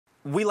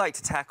We like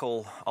to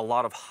tackle a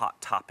lot of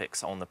hot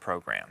topics on the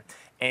program.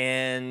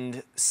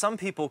 And some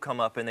people come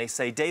up and they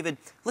say, David,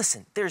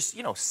 listen, there's,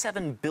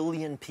 7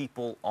 billion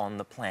people on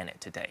the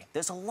planet today.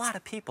 There's a lot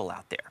of people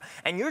out there.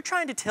 And you're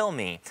trying to tell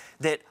me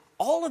that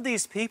all of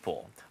these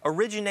people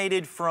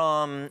originated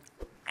from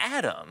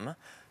Adam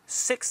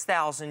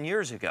 6,000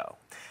 years ago.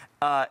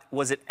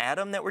 Was it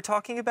Adam that we're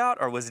talking about,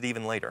 or was it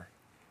even later?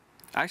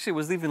 Actually, it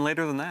was even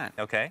later than that.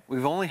 Okay.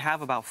 We only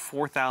have about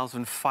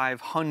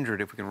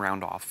 4,500, if we can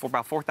round off, for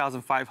about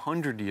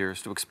 4,500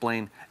 years to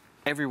explain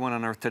everyone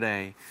on Earth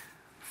today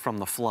from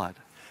the flood.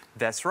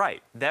 That's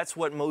right. That's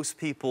what most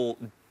people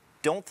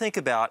don't think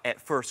about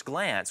at first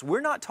glance. We're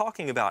not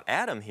talking about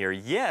Adam here.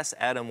 Yes,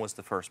 Adam was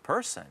the first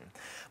person,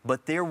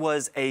 but there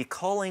was a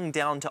culling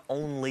down to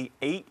only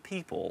 8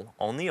 people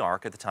on the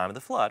ark at the time of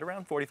the flood,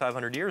 around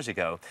 4,500 years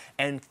ago.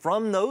 And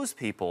from those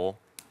people,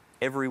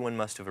 everyone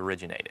must have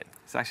originated.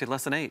 It's actually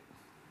less than 8.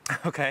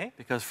 Okay.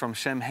 Because from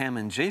Shem, Ham,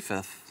 and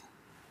Japheth,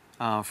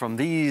 from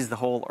these the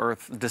whole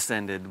earth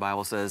descended, the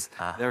Bible says.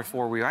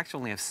 Therefore, we actually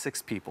only have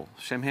 6 people,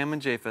 Shem, Ham,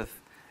 and Japheth,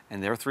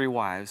 and their 3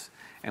 wives,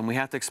 and we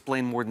have to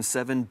explain more than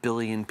 7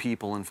 billion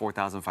people in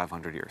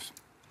 4,500 years.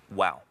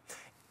 Wow.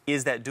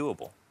 Is that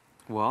doable?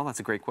 Well, that's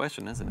a great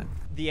question, isn't it?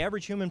 The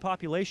average human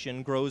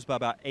population grows by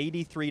about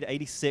 83 to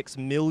 86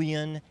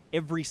 million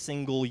every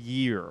single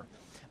year.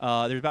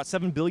 There's about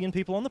 7 billion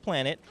people on the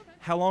planet.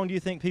 How long do you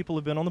think people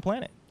have been on the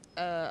planet?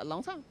 A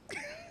long time.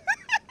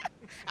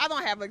 I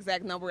don't have an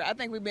exact number. I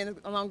think we've been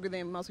longer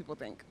than most people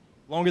think.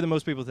 Longer than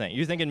most people think.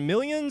 You thinking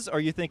millions?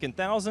 Are you thinking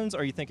thousands?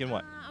 Are you thinking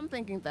what? I'm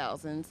thinking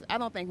thousands. I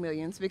don't think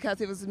millions,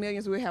 because if it was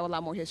millions, we would have a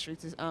lot more history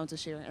to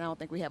share, and I don't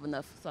think we have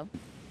enough. So,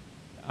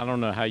 I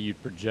don't know how you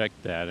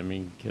project that. I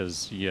mean,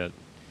 because you got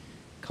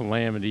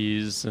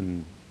calamities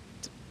and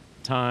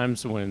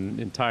times when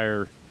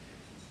entire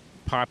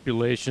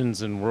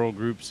populations and world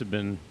groups have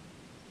been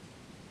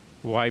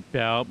wiped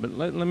out. But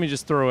let me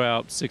just throw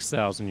out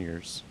 6,000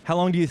 years. How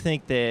long do you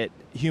think that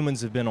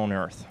humans have been on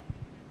Earth?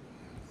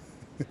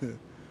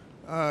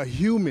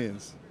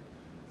 Humans,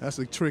 that's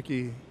a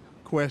tricky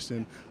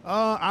question.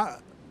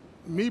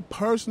 Me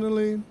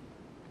personally,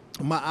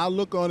 my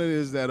outlook on it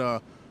is that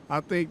I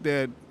think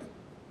that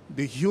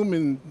the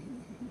human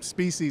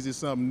species is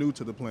something new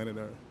to the planet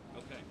Earth.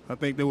 Okay. I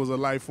think there was a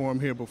life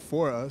form here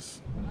before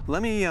us.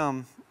 Let me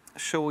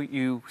show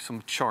you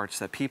some charts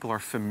that people are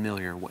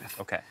familiar with.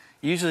 Okay.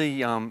 Usually,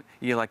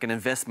 you like an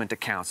investment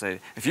account. Say,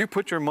 if you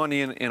put your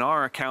money in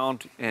our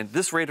account and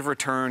this rate of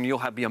return,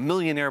 you'll be a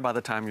millionaire by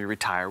the time you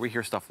retire. We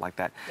hear stuff like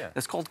that. Yeah.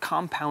 It's called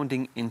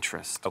compounding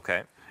interest.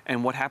 Okay.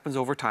 And what happens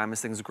over time is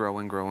things grow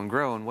and grow and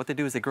grow. And what they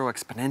do is they grow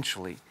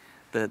exponentially.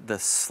 The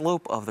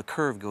slope of the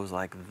curve goes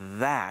like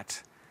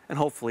that. And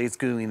hopefully it's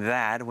doing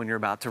that when you're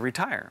about to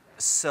retire.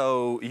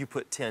 So you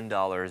put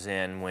 $10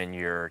 in when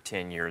you're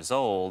 10 years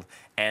old,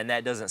 and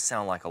that doesn't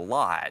sound like a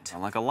lot.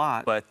 Sound like a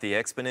lot. But the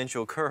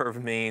exponential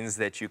curve means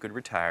that you could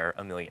retire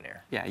a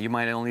millionaire. Yeah, you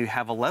might only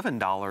have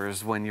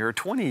 $11 when you're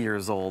 20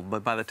 years old,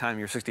 but by the time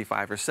you're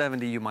 65 or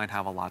 70, you might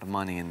have a lot of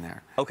money in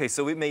there. Okay,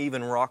 so it may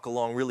even rock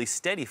along really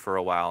steady for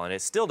a while, and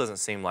it still doesn't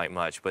seem like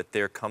much, but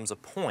there comes a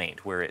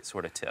point where it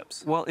sort of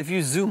tips. Well, if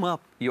you zoom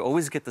up, you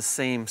always get the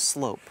same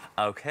slope.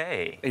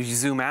 Okay. If you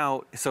zoom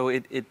out, so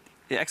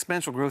the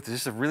exponential growth is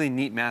just a really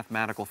neat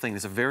mathematical thing.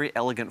 There's a very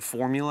elegant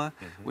formula,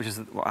 which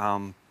is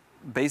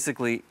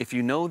basically, if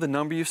you know the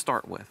number you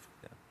start with,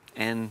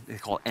 n, they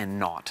call it n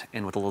naught,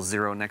 n with a little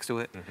 0 next to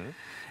it,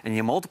 and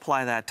you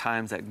multiply that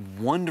times that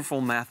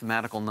wonderful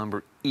mathematical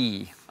number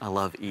e, I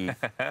love e,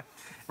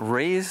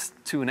 raised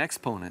to an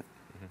exponent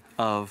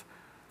of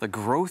the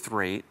growth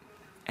rate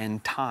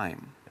and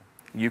time.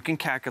 You can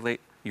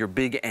calculate your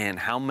big N,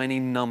 how many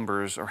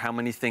numbers or how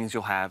many things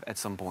you'll have at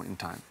some point in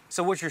time.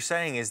 So what you're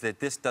saying is that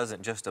this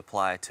doesn't just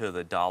apply to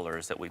the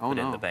dollars that we put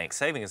in the bank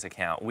savings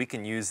account. We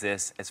can use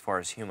this as far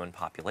as human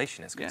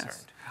population is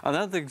concerned. Yes.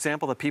 Another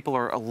example that people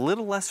are a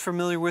little less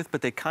familiar with,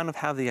 but they kind of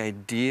have the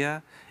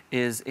idea,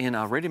 is in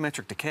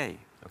radiometric decay.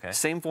 Okay.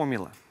 Same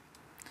formula.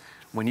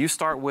 When you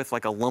start with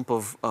like a lump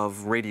of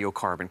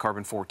radiocarbon,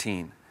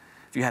 carbon-14,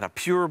 if you had a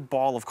pure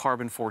ball of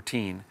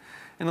carbon-14,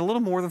 in a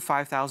little more than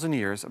 5,000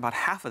 years, about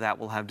half of that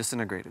will have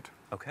disintegrated.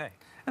 Okay.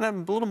 And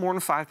then a little more than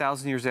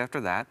 5,000 years after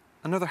that,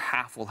 another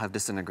half will have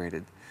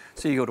disintegrated.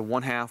 So you go to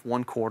 1/2,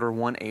 1/4,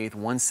 1/8,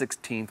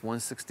 1/16,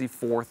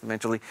 1/64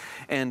 eventually.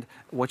 And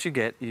what you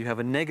get, you have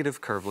a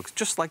negative curve. Looks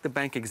just like the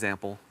bank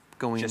example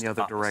going in the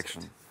other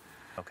direction.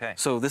 Okay.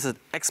 So this is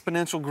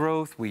exponential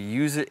growth. We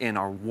use it in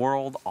our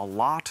world a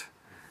lot.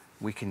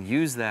 We can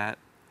use that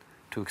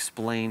to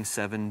explain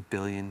 7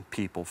 billion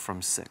people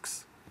from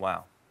 6.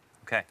 Wow.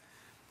 Okay.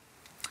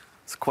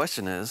 So the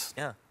question is,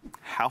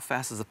 how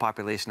fast does the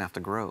population have to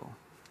grow?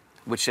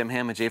 Would Shem,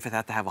 Ham, and Japheth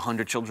have to have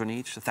 100 children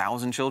each,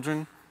 1,000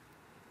 children?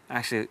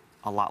 Actually,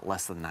 a lot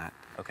less than that.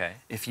 Okay.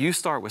 If you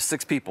start with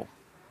 6 people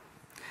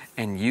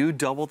and you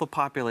double the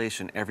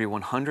population every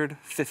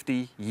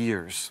 150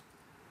 years.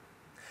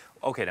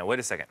 Okay, now wait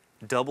a second.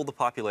 Double the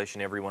population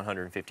every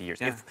 150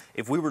 years. Yeah.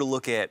 If we were to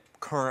look at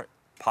current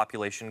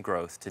population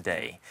growth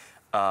today,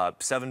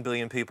 7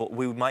 billion people,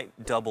 we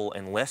might double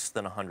in less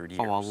than 100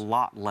 years. Oh, a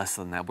lot less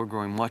than that. We're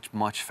growing much,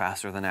 much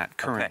faster than that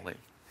currently.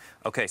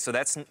 Okay, so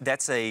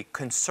that's a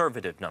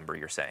conservative number,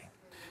 you're saying?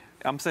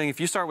 I'm saying if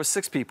you start with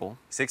 6 people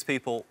 6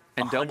 people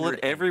and double it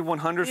every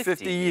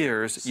 150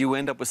 years, you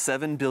end up with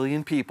 7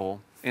 billion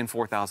people in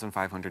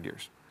 4,500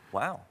 years.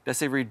 Wow.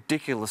 That's a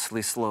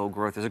ridiculously slow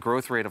growth. There's a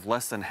growth rate of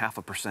less than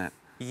 0.5%.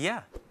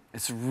 Yeah.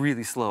 It's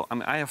really slow. I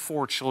mean, I have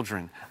 4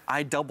 children.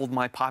 I doubled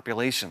my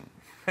population.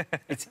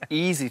 It's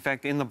easy. In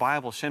fact, in the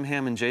Bible, Shem,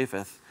 Ham, and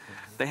Japheth,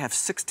 they have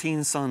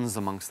 16 sons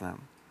amongst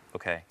them.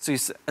 Okay. So you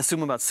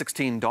assume about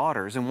 16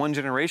 daughters. In one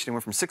generation, it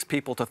went from 6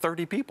 people to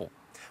 30 people.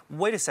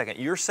 Wait a second.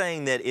 You're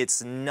saying that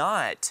it's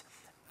not,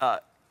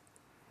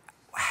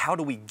 how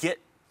do we get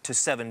to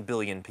 7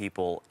 billion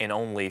people in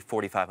only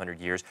 4,500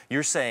 years?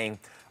 You're saying,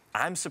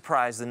 I'm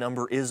surprised the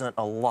number isn't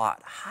a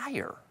lot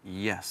higher.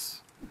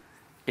 Yes.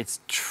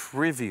 It's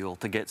trivial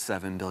to get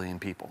 7 billion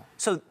people.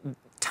 So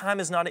time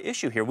is not an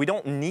issue here. We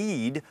don't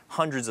need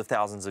hundreds of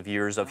thousands of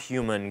years of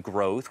human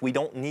growth. We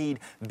don't need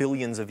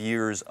billions of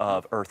years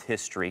of Earth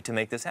history to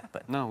make this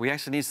happen. No, we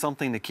actually need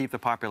something to keep the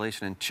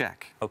population in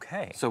check.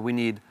 Okay. So we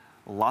need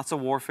lots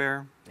of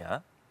warfare, Yeah.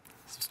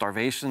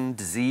 starvation,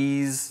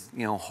 disease,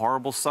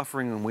 horrible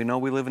suffering. And we know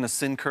we live in a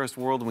sin-cursed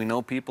world, and we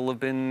know people have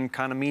been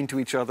kind of mean to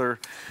each other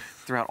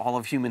throughout all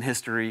of human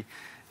history.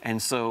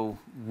 And so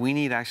we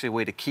need actually a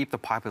way to keep the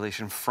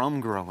population from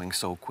growing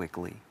so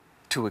quickly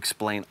to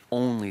explain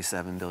only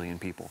 7 billion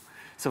people.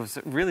 So it's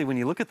really, when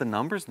you look at the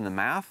numbers and the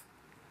math,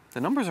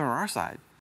 the numbers are on our side.